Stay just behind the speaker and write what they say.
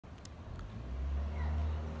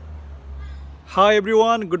Hi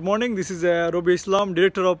everyone, good morning. This is Robi Islam,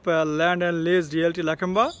 Director of Land and Lease Realty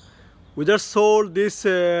Lakemba. We just sold this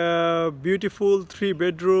beautiful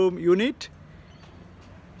three-bedroom unit.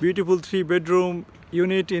 Beautiful three-bedroom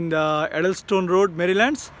unit in the Edelstone Road,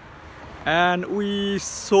 Maryland. And we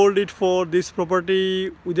sold it for this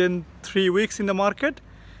property within 3 weeks in the market.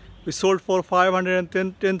 We sold for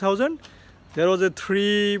 510,000. There was a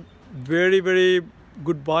very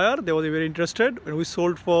good buyer. They were very interested, and we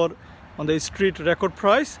sold for on the street record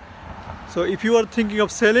price. So if you are thinking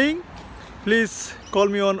of selling, please call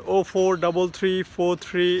me on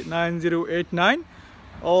 0433439089,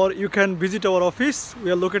 or you can visit our office.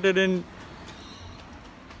 We are located in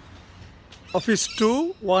Office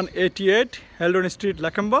 2, 188 Heldon Street,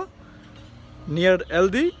 Lakemba, near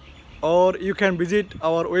LD. Or you can visit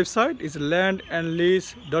our website, is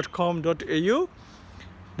landandlease.com.au.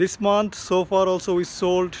 This month so far also we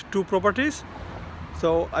sold 2 properties.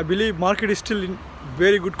 So I believe market is still in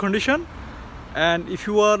very good condition, and if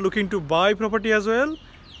you are looking to buy property as well,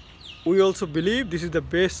 we also believe this is the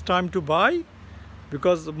best time to buy,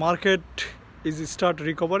 because the market is start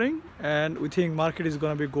recovering and we think market is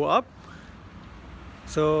going to be go up.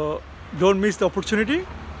 So don't miss the opportunity.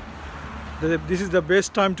 This is the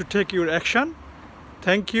best time to take your action.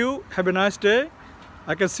 Thank you. Have a nice day.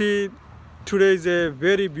 I can see today is a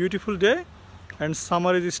very beautiful day and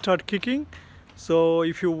summer is start kicking. So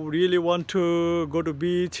if you really want to go to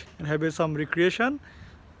beach and have some recreation,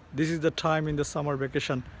 this is the time in the summer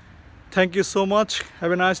vacation. Thank you so much.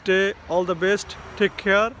 Have a nice day. All the best. Take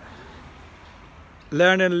care.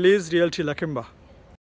 Land and Lease Realty Lakemba.